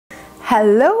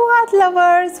Hello art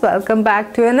lovers, welcome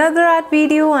back to another art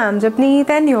video. I'm Japneet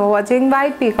and you're watching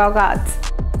by Peacock Arts.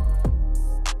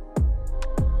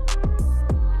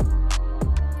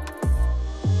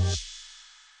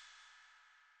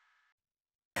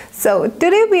 So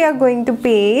today we are going to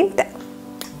paint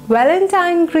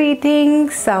Valentine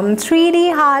greetings, some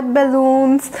 3D heart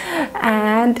balloons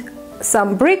and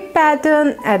some brick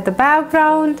pattern at the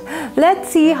background. Let's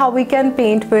see how we can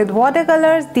paint with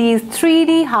watercolors these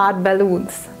 3D heart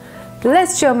balloons.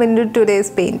 Let's jump into today's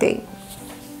painting.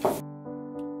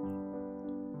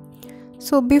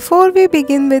 So before we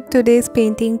begin with today's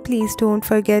painting, please don't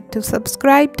forget to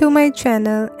subscribe to my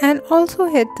channel and also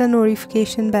hit the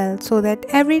notification bell so that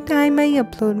every time I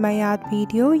upload my art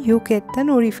video, you get the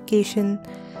notification.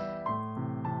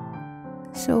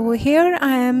 So here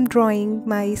I am drawing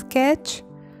my sketch.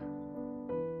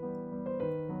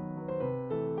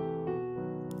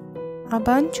 A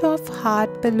bunch of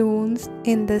heart balloons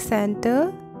in the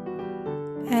center,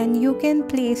 and you can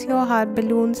place your heart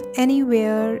balloons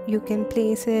anywhere. You can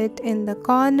place it in the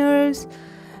corners,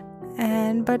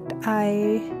 but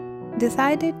I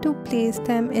decided to place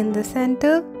them in the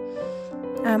center.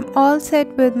 I'm all set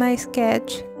with my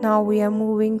sketch. Now we are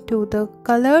moving to the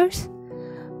colors.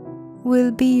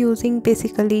 We'll be using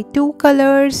basically two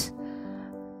colors,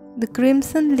 the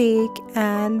Crimson Lake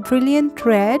and Brilliant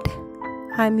Red.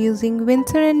 I'm using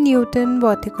Winsor and Newton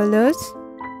watercolors.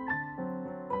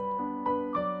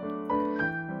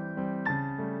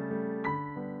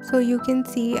 So you can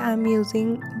see I'm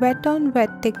using wet on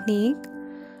wet technique.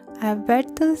 I've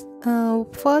wet the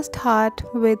first heart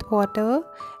with water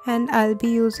and I'll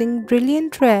be using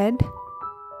Brilliant Red.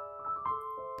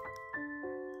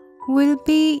 We'll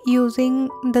be using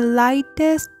the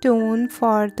lightest tone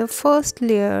for the first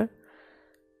layer,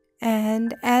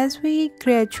 and as we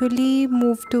gradually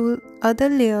move to other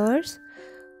layers,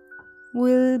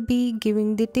 we'll be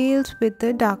giving details with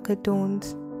the darker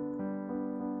tones.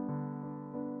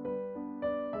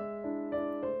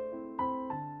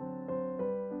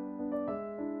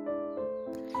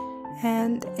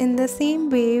 And in the same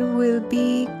way, we'll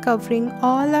be covering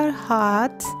all our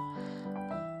hearts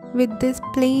with this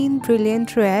plain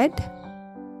Brilliant Red.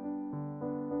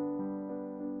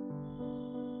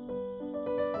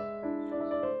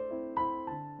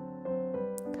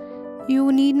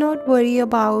 You need not worry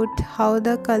about how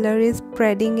the color is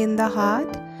spreading in the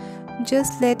heart,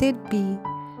 just let it be,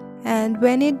 and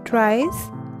when it dries,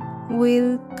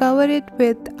 we'll cover it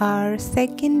with our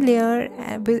second layer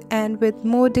and with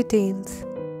more details.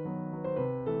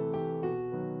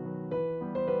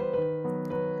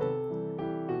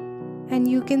 And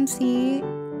you can see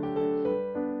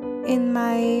in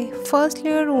my first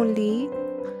layer only,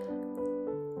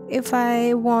 if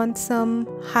I want some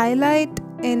highlight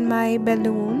in my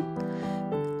balloon,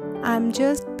 I'm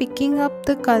just picking up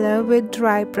the color with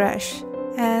dry brush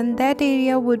and that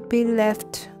area would be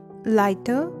left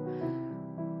lighter.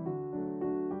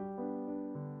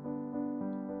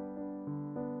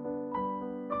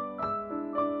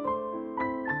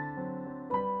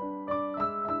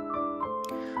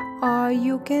 Or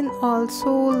you can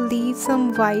also leave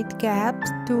some white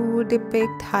gaps to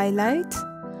depict highlights.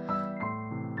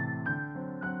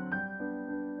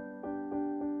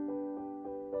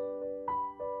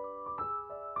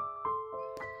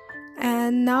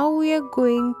 And now we are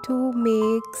going to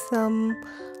make some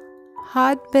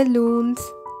heart balloons.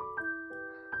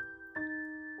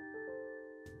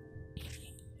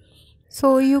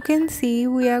 So you can see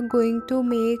we are going to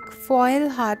make foil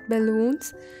heart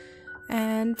balloons.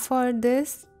 And for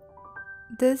this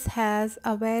has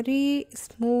a very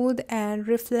smooth and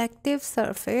reflective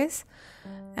surface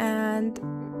and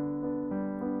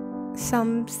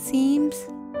some seams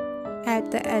at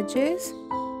the edges.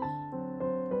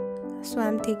 So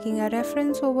I'm taking a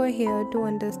reference over here to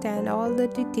understand all the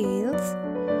details.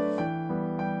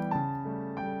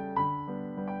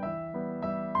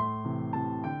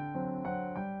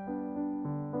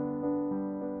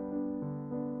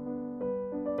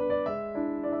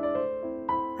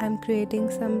 I'm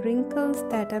creating some wrinkles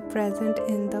that are present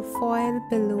in the foil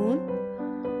balloon,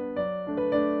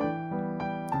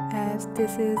 as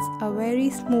this is a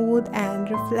very smooth and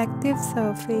reflective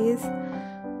surface.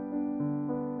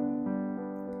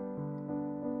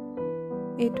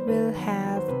 It will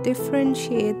have different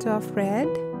shades of red.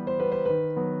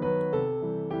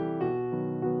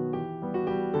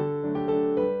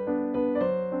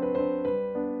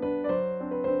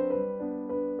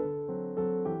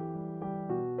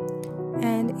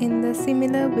 And in the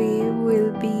similar way,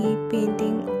 we'll be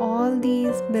painting all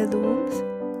these balloons.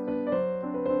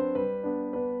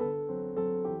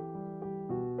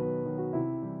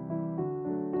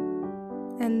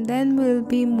 and then we'll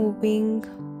be moving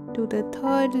to the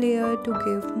third layer to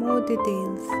give more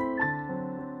details.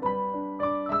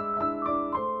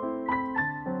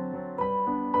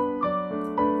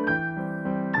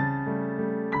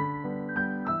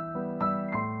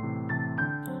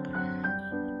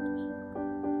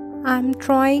 I'm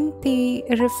drawing the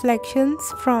reflections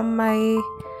from my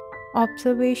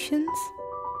observations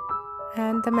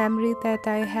and the memory that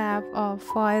I have of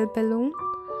foil balloon.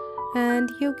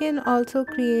 And you can also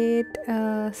create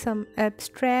some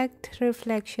abstract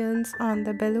reflections on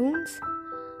the balloons.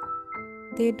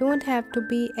 They don't have to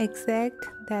be exact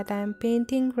that I'm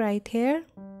painting right here.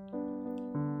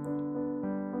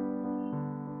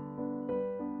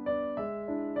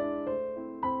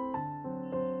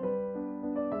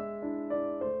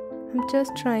 I'm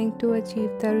just trying to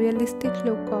achieve the realistic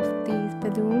look of these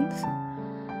balloons.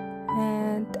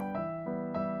 And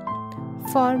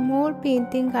for more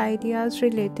painting ideas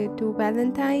related to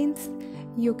Valentine's,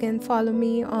 you can follow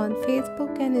me on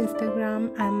Facebook and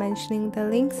Instagram. I'm mentioning the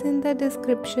links in the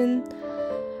description.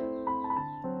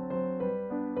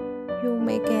 You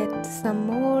may get some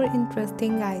more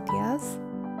interesting ideas.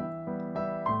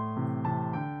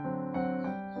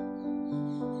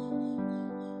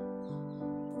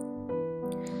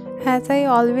 As I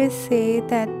always say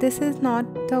that this is not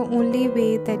the only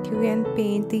way that you can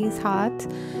paint these hearts.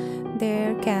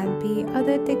 There can be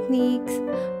other techniques,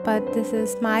 but this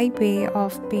is my way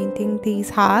of painting these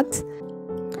hearts.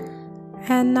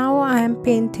 And now I am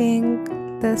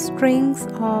painting the strings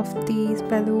of these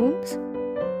balloons.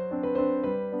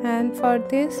 And for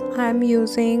this I am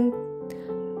using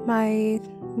my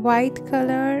white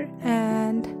color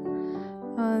and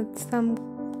some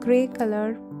gray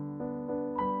color.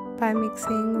 By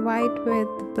mixing white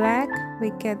with black, we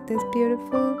get this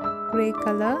beautiful gray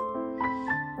color.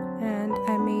 And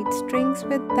I made strings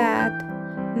with that.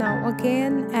 Now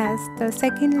again, as the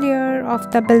second layer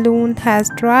of the balloon has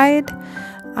dried,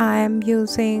 I am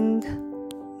using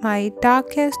my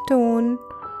darkest tone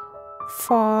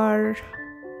for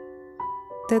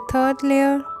the third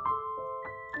layer.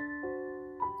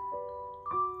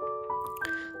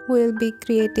 We'll be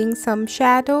creating some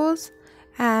shadows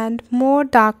and more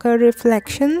darker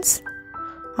reflections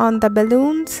on the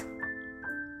balloons.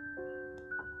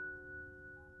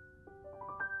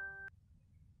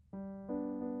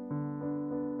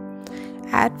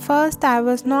 At first I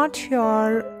was not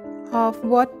sure of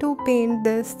what to paint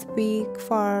this week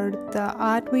for the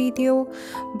art video,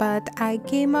 but I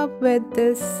came up with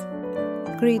this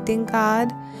greeting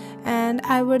card, and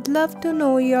I would love to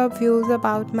know your views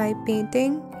about my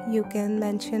painting. You can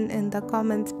mention in the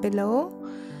comments below,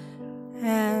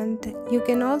 and you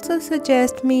can also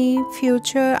suggest me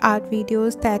future art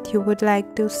videos that you would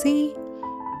like to see.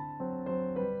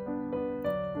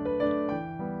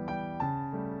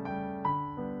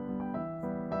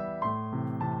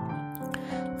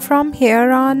 From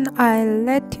here on, I'll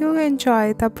let you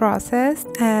enjoy the process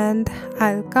and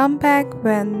I'll come back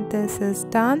when this is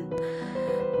done.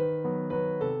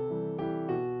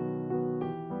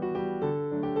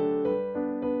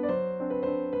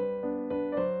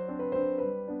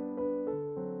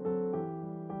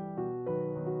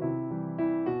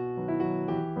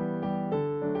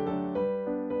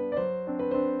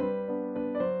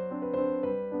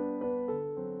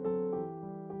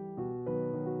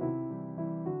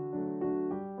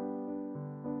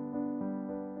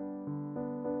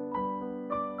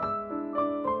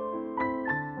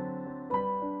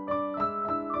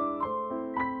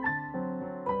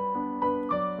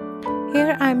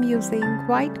 Here I'm using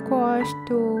white gouache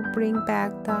to bring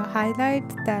back the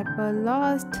highlights that were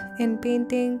lost in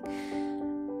painting,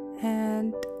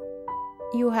 and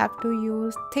you have to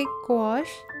use thick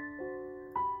gouache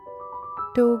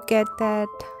to get that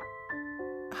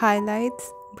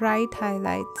highlights, bright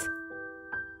highlights.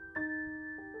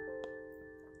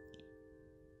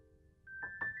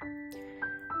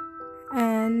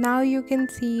 And now you can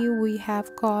see we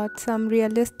have got some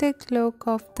realistic look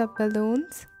of the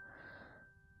balloons.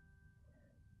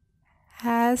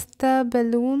 As the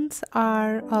balloons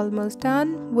are almost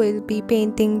done, we'll be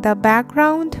painting the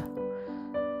background.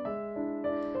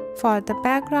 For the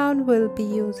background, we'll be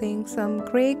using some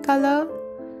gray color.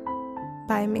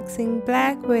 By mixing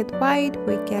black with white,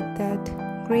 we get that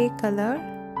gray color.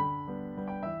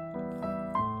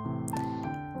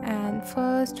 And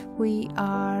first, we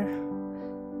are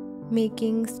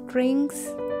making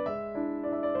strings.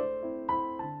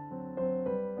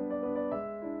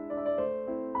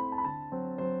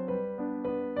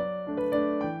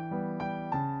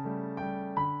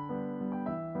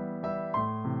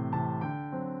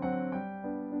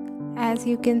 As As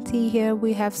you can see here,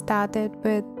 we have started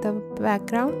with the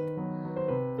background,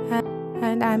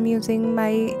 and I'm using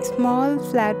my small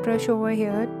flat brush over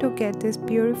here to get this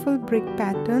beautiful brick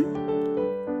pattern.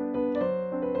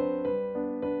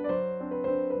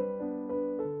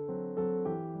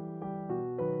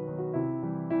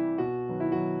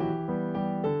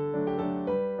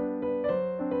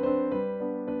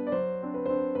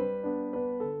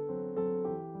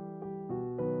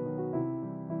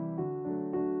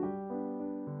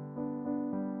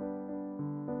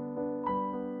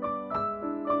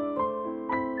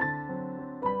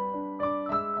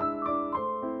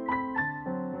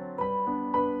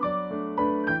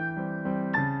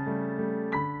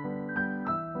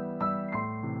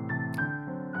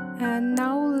 And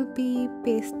now we'll be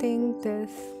pasting this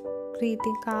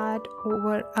greeting card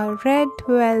over a red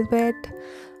velvet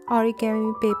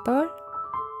origami paper,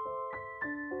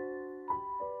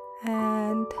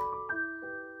 and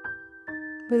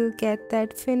we'll get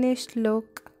that finished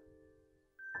look.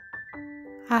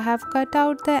 I have cut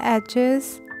out the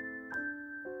edges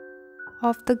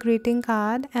of the greeting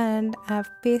card and I've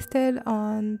pasted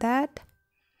on that.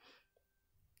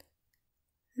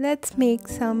 Let's make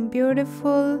some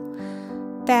beautiful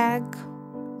tag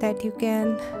that you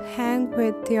can hang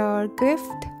with your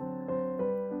gift.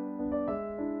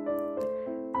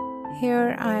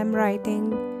 Here I am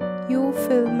writing, "You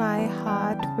fill my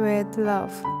heart with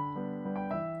love."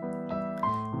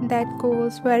 That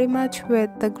goes very much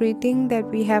with the greeting that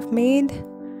we have made.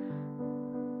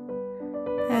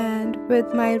 And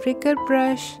with my rigger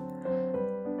brush,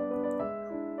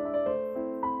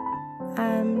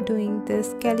 I'm doing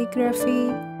this calligraphy,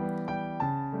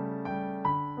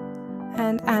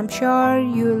 and I'm sure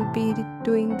you'll be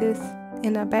doing this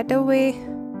in a better way.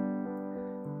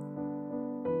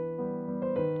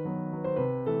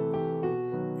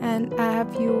 And I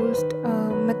have used a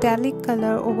metallic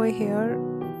color over here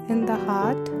in the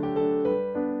heart,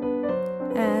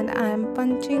 and I'm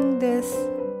punching this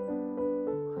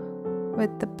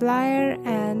with the plier,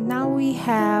 and now we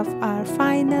have our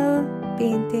final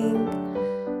painting,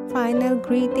 final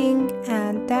greeting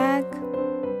and tag.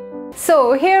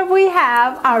 So here we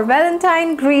have our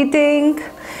Valentine greeting.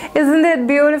 Isn't it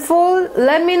beautiful?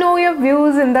 Let me know your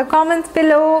views in the comments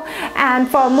below, and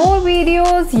for more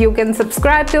videos you can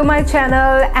subscribe to my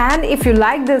channel, and if you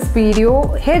like this video,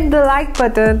 hit the like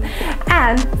button.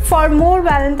 And for more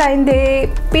Valentine Day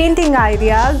painting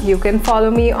ideas, you can follow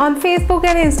me on Facebook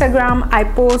and Instagram. I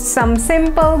post some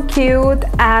simple, cute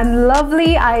and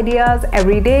lovely ideas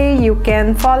every day. You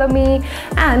can follow me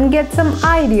and get some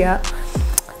idea.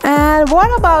 And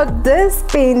what about this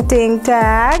painting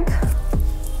tag?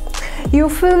 "You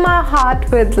fill my heart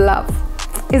with love."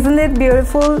 Isn't it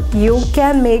beautiful? You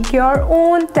can make your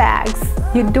own tags.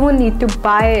 You don't need to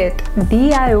buy it.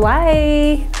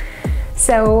 DIY.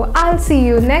 So I'll see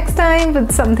you next time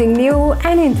with something new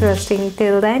and interesting.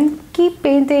 Till then, keep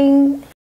painting.